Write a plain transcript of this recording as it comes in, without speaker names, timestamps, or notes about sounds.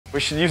We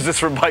should use this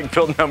for bike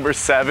build number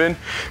 7.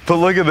 But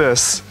look at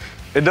this.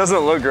 It doesn't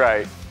look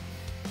right.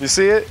 You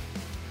see it?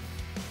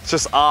 It's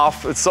just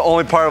off. It's the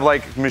only part of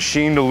like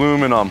machined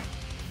aluminum.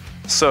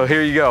 So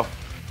here you go.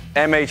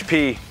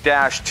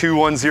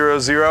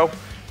 MHP-2100.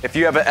 If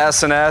you have an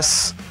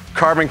S&S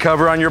carbon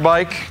cover on your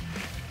bike,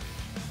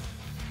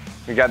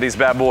 we got these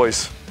bad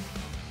boys.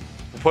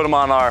 We'll put them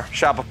on our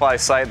Shopify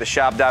site, the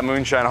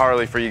shop.Moonshine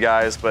Harley for you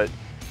guys, but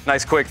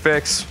nice quick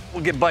fix.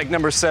 We'll get bike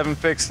number 7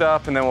 fixed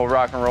up and then we'll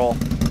rock and roll.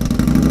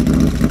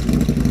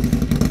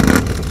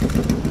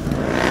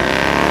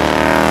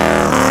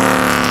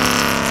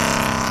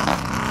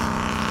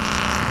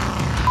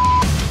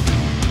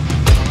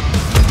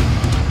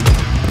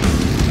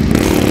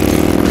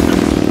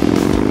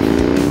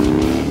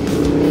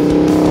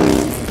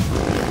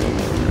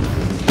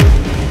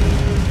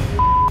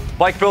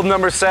 Bike build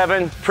number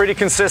 7, pretty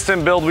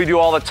consistent build we do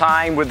all the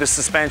time with the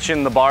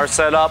suspension, the bar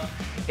setup.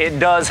 It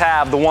does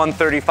have the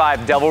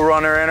 135 Devil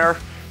Runner in her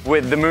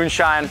with the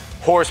Moonshine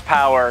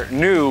horsepower,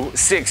 new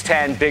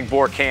 610 big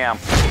bore cam.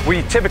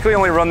 We typically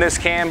only run this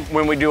cam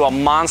when we do a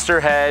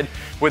monster head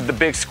with the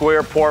big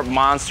square port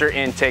monster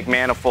intake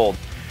manifold.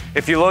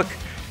 If you look,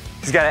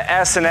 he's got an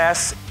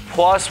S&S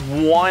plus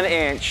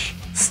 1-inch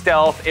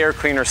stealth air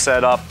cleaner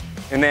setup,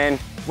 and then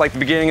like the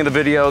beginning of the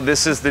video,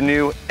 this is the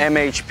new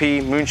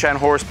MHP Moonshine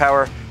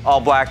horsepower,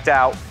 all blacked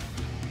out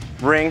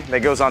ring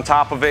that goes on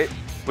top of it.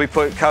 We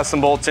put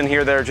custom bolts in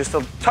here that are just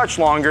a touch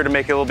longer to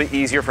make it a little bit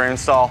easier for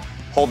install,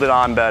 hold it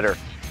on better.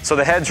 So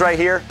the head's right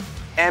here,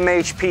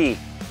 MHP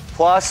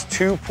plus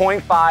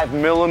 2.5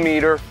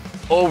 millimeter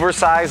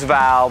oversized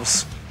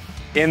valves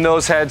in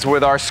those heads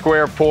with our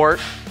square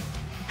port,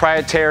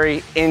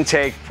 proprietary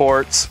intake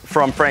ports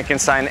from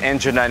Frankenstein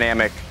Engine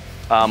Dynamic.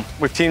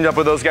 We've teamed up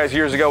with those guys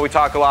years ago. We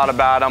talk a lot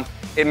about them.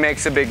 It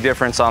makes a big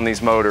difference on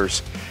these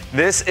motors.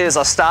 This is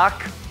a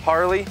stock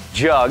Harley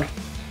jug.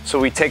 So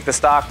we take the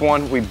stock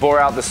one, we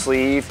bore out the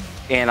sleeve,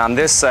 and on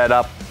this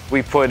setup,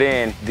 we put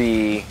in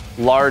the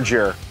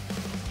larger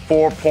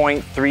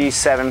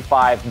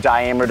 4.375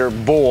 diameter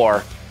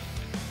bore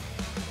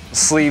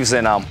sleeves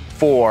in them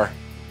for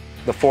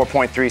the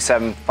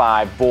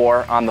 4.375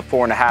 bore on the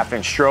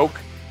 4.5-inch stroke,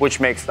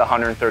 which makes the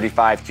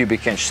 135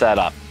 cubic inch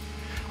setup.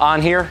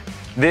 On here,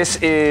 this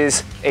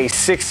is a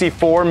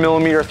 64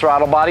 millimeter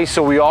throttle body,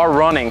 so we are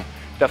running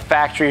the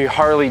factory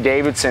Harley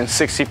Davidson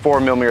 64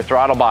 millimeter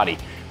throttle body.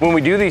 When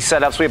we do these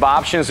setups, we have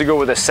options to go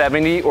with a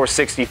 70 or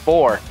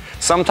 64.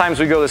 Sometimes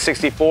we go to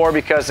 64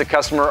 because the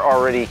customer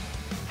already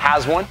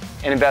has one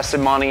and invested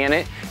money in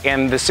it,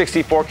 and the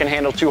 64 can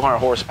handle 200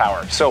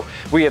 horsepower. So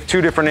we have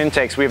 2 different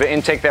intakes. We have an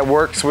intake that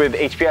works with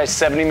HPI's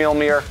 70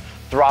 millimeter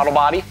throttle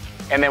body,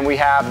 and then we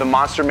have the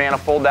monster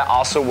manifold that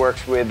also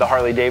works with the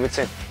Harley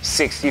Davidson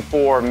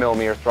 64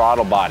 millimeter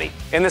throttle body.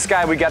 In this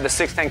guy, we got the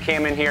 610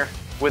 cam in here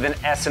with an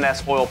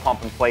S&S oil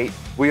pump and plate.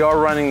 We are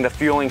running the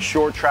Fueling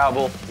short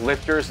travel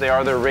lifters. They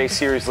are their race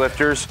series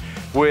lifters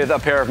with a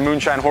pair of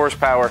Moonshine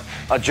horsepower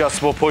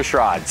adjustable push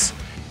rods.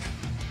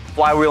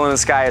 Flywheel in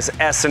this guy is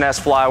S&S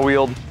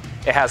flywheel.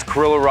 It has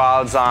Corilla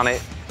rods on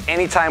it.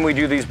 Anytime we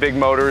do these big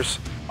motors,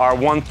 our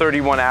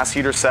 131 ass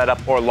heater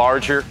setup or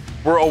larger,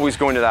 we're always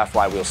going to that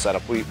flywheel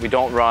setup. We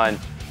don't run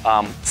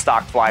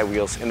stock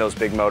flywheels in those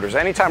big motors.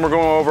 Anytime we're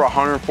going over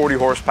 140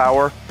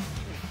 horsepower,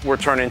 we're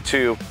turning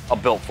to a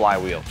built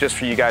flywheel. Just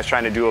for you guys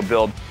trying to do a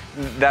build,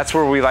 that's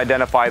where we've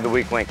identified the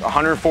weak link.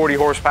 140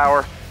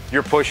 horsepower,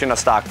 you're pushing a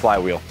stock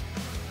flywheel.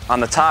 On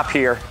the top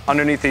here,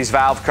 underneath these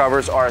valve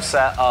covers are a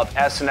set of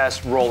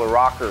S&S roller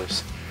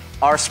rockers.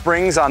 Our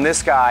springs on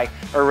this guy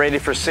are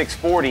rated for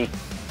 640.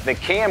 The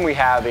cam we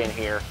have in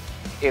here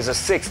is a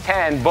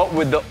 610, but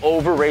with the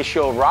over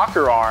ratio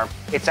rocker arm,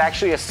 it's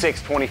actually a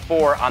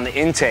 624 on the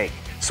intake.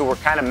 So we're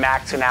kind of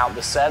maxing out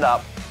the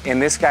setup,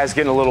 and this guy's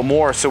getting a little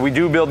more. So we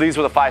do build these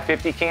with a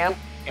 550 cam,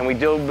 and we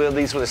do build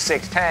these with a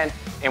 610,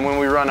 and when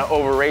we run an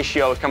over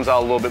ratio, it comes out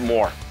a little bit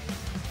more.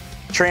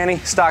 Tranny,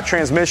 stock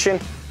transmission.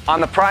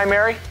 On the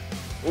primary,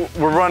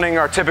 we're running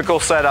our typical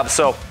setup.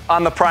 So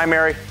on the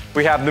primary,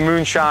 we have the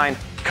Moonshine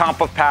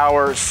Comp of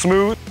Power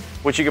Smooth,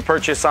 which you can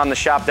purchase on the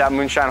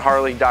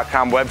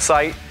shop.moonshineharley.com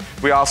website.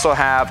 We also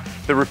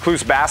have the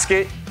Recluse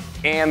basket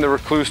and the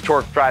Recluse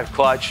torque drive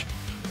clutch.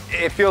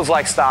 It feels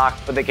like stock,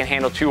 but they can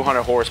handle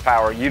 200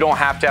 horsepower. You don't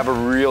have to have a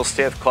real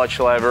stiff clutch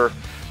lever.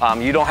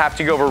 You don't have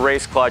to go over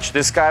race clutch.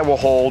 This guy will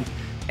hold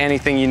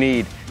anything you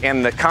need.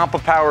 And the Comp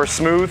of Power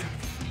Smooth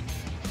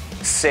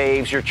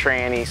saves your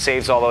tranny,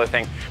 saves all the other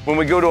things. When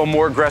we go to a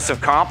more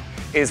aggressive comp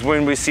is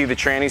when we see the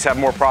trannies have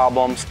more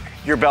problems,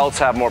 your belts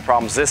have more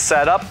problems. This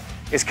setup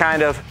is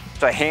kind of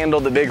to handle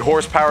the big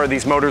horsepower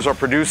these motors are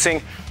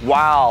producing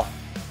while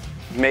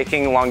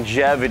making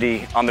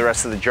longevity on the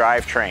rest of the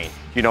drivetrain.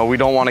 You know, we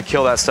don't want to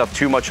kill that stuff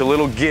too much. A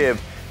little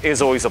give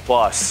is always a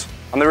plus.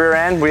 On the rear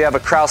end, we have a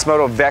Kraus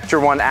Moto Vector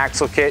 1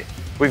 axle kit.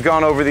 We've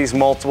gone over these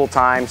multiple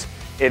times.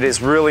 It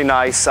is really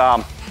nice.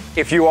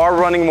 If you are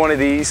running one of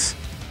these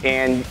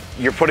and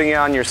you're putting it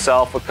on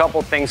yourself, a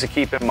couple things to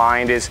keep in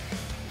mind is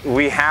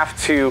we have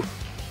to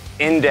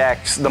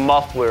index the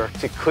muffler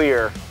to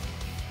clear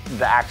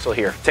the axle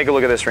here. Take a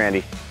look at this,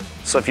 Randy.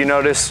 So if you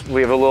notice,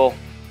 we have a little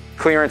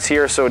clearance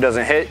here so it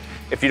doesn't hit.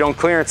 If you don't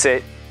clearance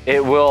it,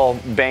 it will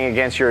bang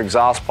against your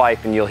exhaust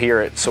pipe and you'll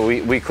hear it. So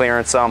we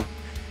clearance them.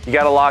 You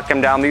gotta lock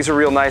them down. These are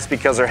real nice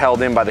because they're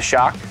held in by the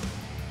shock.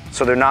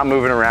 So they're not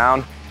moving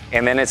around.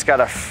 And then it's got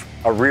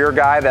a rear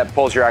guy that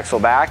pulls your axle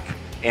back,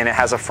 and it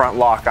has a front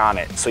lock on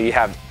it. So you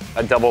have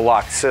a double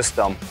lock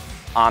system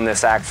on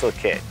this axle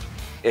kit.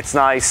 It's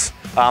nice.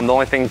 The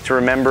only thing to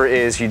remember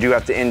is you do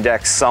have to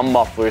index some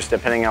mufflers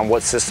depending on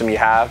what system you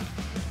have.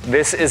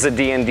 This is a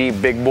D&D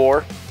big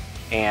bore,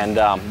 and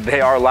they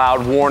are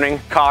loud. Warning,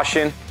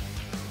 caution,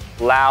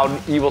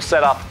 loud. You will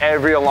set off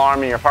every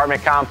alarm in your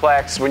apartment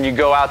complex. When you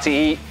go out to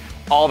eat,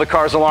 all the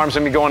cars' alarms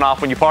will be going off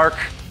when you park,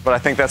 but I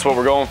think that's what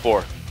we're going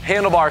for.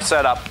 Handlebar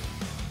setup.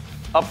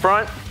 Up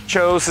front,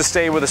 chose to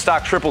stay with a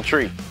stock triple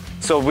tree.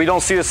 So we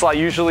don't see this a lot.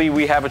 Usually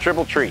we have a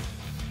triple tree.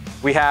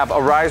 We have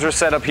a riser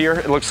set up here.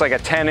 It looks like a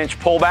 10-inch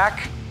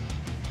pullback,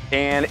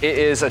 and it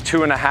is a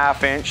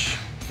 2.5-inch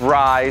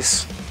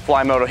rise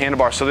fly moto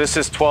handlebar. So this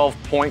is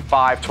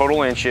 12.5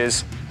 total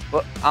inches.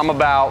 I'm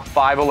about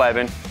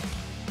 5'11".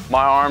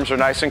 My arms are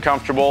nice and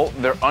comfortable.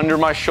 They're under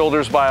my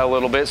shoulders by a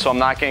little bit, so I'm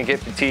not gonna get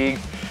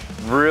fatigued.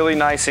 Really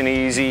nice and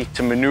easy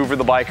to maneuver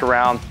the bike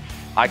around.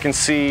 I can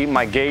see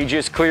my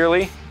gauges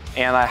clearly,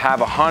 and I have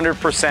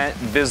 100%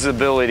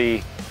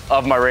 visibility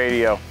of my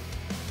radio.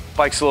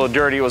 Bike's a little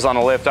dirty, it was on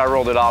a lift. I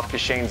rolled it off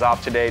because Shane's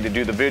off today to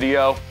do the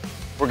video.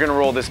 We're gonna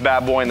roll this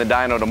bad boy in the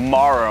dyno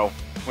tomorrow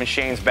when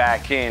Shane's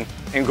back in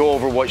and go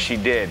over what she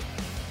did.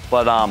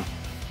 But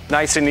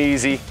nice and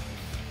easy.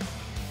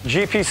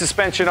 GP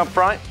suspension up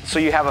front, so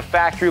you have a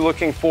factory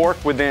looking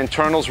fork with the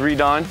internals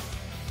redone.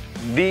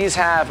 These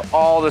have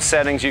all the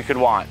settings you could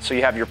want. So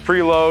you have your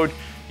preload,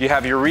 you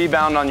have your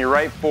rebound on your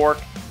right fork,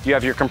 you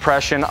have your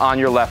compression on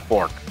your left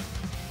fork.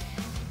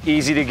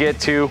 Easy to get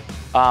to.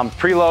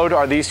 Preload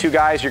are these two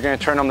guys. You're gonna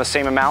turn them the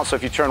same amount. So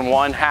if you turn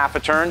one half a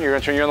turn, you're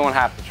gonna turn your other one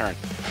half a turn.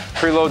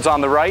 Preload's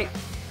on the right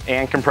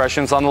and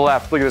compression's on the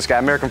left. Look at this guy,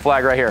 American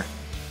flag right here.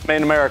 Made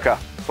in America,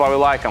 that's why we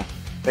like them.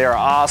 They are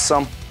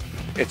awesome.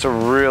 It's a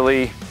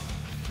really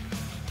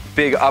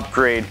big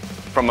upgrade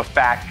from a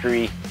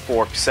factory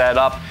fork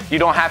setup. You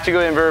don't have to go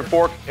to inverted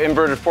fork.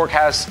 Inverted fork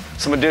has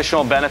some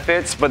additional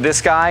benefits, but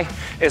this guy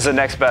is the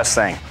next best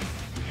thing.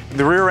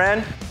 The rear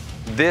end,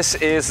 this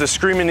is the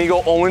Screaming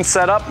Eagle Olin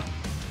setup.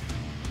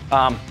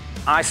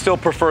 I still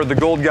prefer the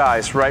gold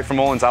guys, right, from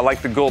Olin's. I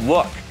like the gold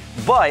look.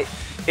 But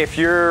if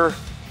you're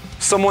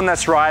someone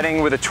that's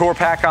riding with a tour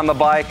pack on the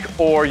bike,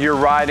 or you're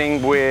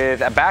riding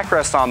with a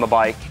backrest on the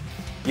bike,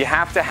 you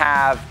have to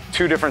have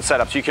two different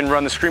setups. You can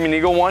run the Screaming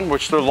Eagle one,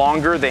 which they're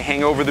longer, they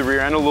hang over the rear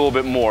end a little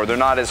bit more. They're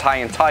not as high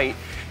and tight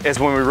as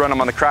when we run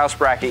them on the Kraus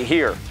bracket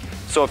here.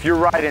 So if you're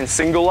riding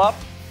single up,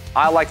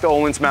 I like the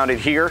Olin's mounted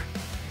here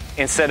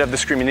instead of the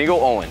Screaming Eagle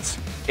Olin's.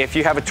 If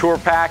you have a tour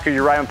pack or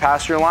you're riding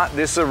passenger lot,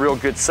 this is a real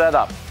good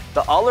setup.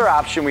 The other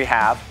option we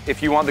have,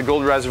 if you want the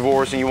gold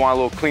reservoirs and you want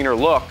a little cleaner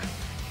look,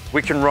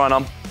 we can run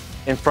them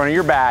in front of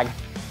your bag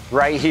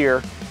right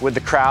here with the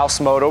Kraus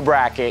Moto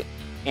bracket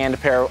and a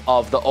pair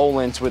of the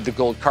Olin's with the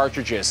gold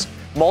cartridges.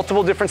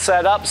 Multiple different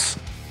setups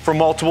for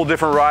multiple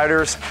different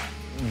riders.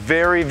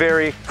 Very,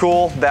 very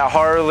cool that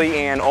Harley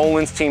and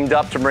Olin's teamed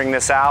up to bring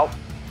this out.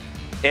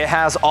 It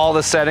has all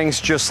the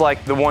settings just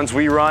like the ones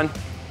we run.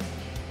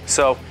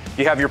 So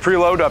you have your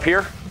preload up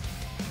here.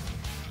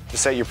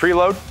 Just set your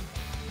preload.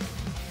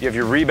 You have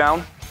your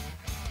rebound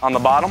on the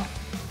bottom.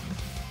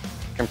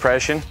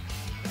 Compression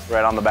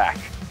right on the back.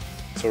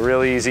 So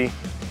really easy.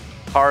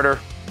 Harder,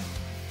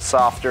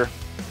 softer,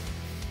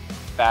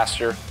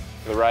 faster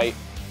to the right,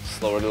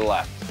 slower to the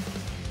left.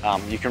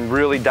 You can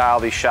really dial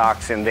these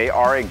shocks in. They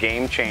are a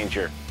game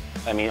changer.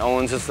 I mean,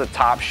 Olin's is the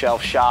top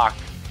shelf shock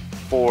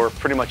for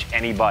pretty much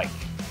any bike,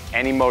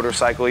 any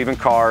motorcycle, even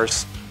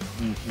cars.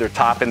 They're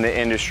top in the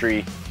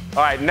industry.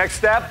 All right, next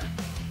step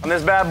on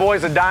this bad boy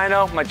is a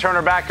dyno. I'm gonna turn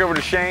her back over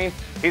to Shane.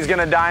 He's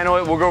gonna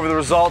dyno it. We'll go over the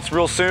results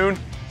real soon.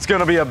 It's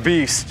gonna be a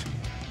beast.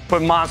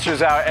 Put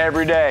monsters out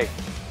every day.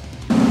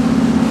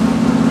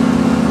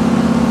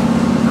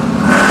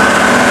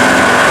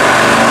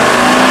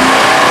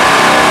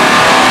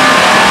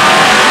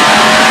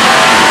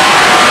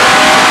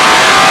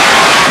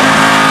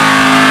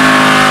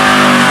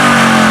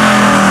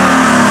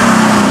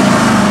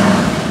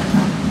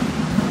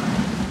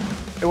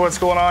 Hey, what's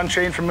going on?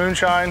 Shane from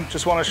Moonshine.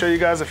 Just want to show you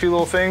guys a few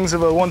little things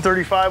of a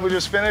 135 we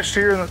just finished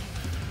here.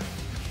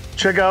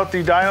 Check out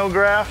the dyno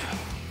graph.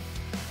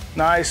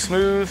 Nice,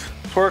 smooth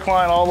torque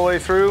line all the way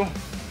through.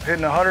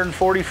 Hitting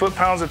 140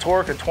 foot-pounds of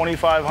torque at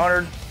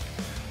 2,500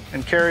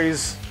 and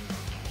carries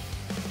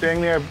dang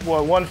near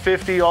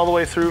 150 all the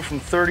way through from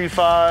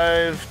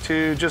 35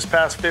 to just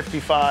past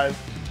 55.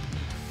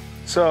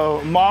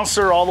 So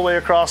monster all the way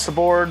across the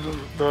board.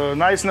 The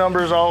nice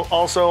numbers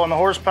also on the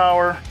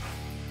horsepower.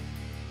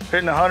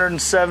 Hitting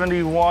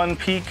 171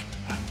 peak,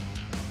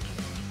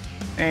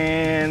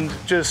 and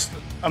just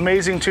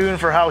amazing tune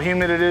for how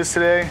humid it is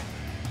today.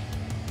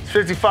 It's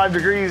 55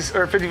 degrees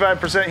or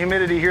 55%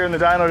 humidity here in the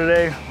dyno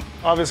today.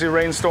 Obviously a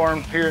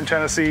rainstorm here in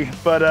Tennessee,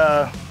 but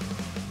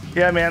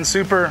Yeah, man,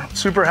 super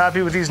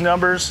happy with these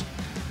numbers.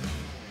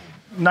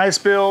 Nice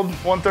build,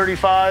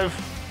 135,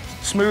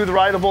 smooth,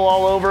 rideable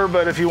all over,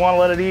 but if you want to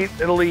let it eat,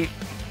 it'll eat.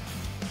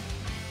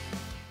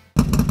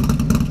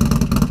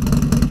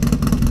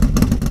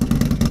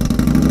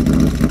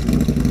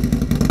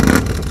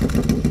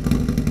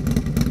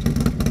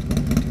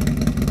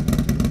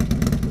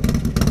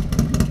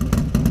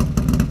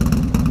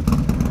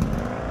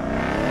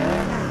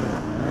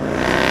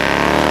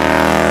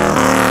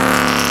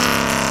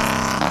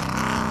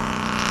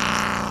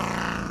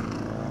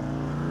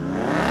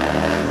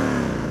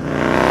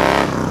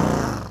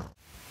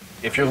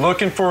 If you're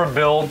looking for a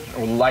build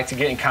or would like to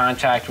get in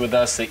contact with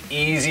us, the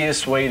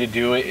easiest way to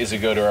do it is to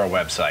go to our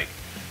website.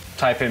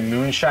 Type in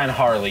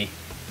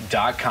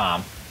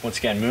moonshineharley.com. Once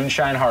again,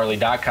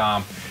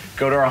 moonshineharley.com.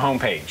 Go to our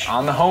homepage.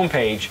 On the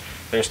homepage,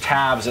 there's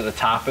tabs at the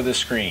top of the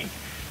screen.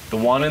 The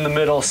one in the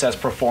middle says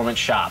Performance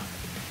Shop.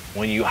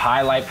 When you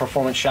highlight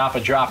Performance Shop,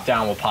 a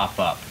drop-down will pop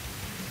up.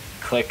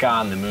 Click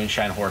on the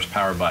Moonshine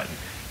horsepower button.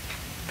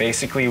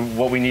 Basically,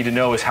 what we need to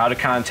know is how to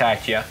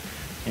contact you.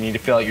 You need to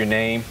fill out your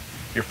name,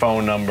 your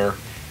phone number,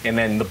 and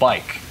then the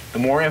bike. The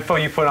more info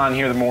you put on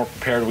here, the more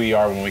prepared we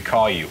are when we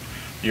call you.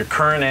 Your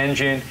current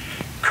engine,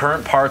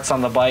 current parts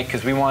on the bike,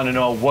 because we want to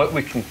know what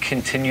we can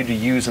continue to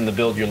use in the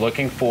build you're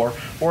looking for,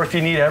 or if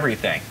you need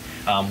everything.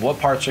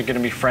 What parts are going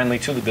to be friendly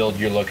to the build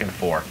you're looking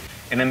for.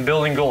 And then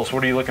building goals,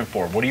 what are you looking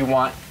for? What do you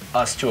want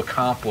us to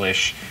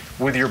accomplish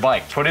with your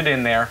bike? Put it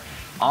in there.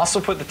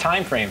 Also put the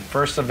time frame,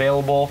 first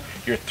available,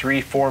 you're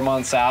 3-4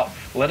 months out.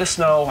 Let us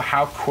know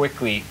how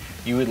quickly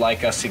you would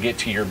like us to get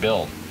to your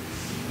build.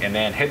 And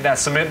then hit that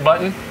submit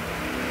button.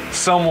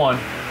 Someone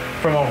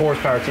from our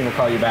horsepower team will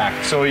call you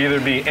back. So it'll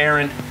either be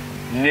Aaron,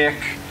 Nick,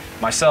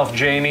 myself,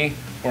 Jamie,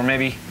 or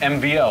maybe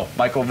MVO,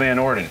 Michael Van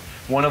Orden.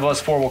 One of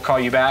us four will call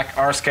you back.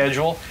 Our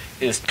schedule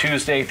is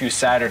Tuesday through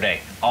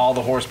Saturday. All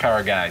the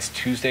horsepower guys,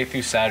 Tuesday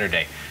through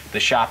Saturday. The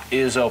shop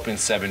is open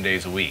 7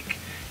 days a week.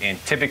 And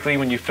typically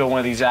when you fill one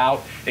of these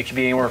out, it can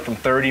be anywhere from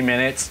 30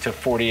 minutes to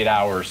 48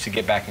 hours to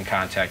get back in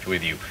contact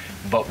with you.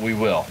 But we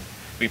will.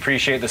 We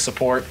appreciate the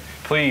support.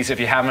 Please, if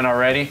you haven't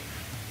already,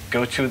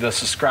 go to the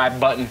subscribe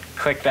button,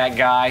 click that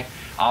guy.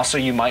 Also,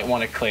 you might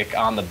want to click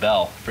on the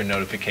bell for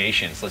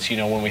notifications. Lets you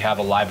know when we have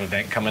a live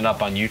event coming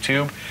up on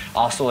YouTube.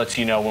 Also lets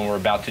you know when we're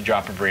about to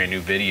drop a brand new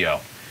video.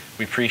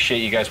 We appreciate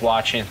you guys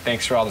watching.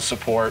 Thanks for all the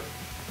support.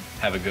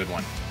 Have a good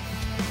one.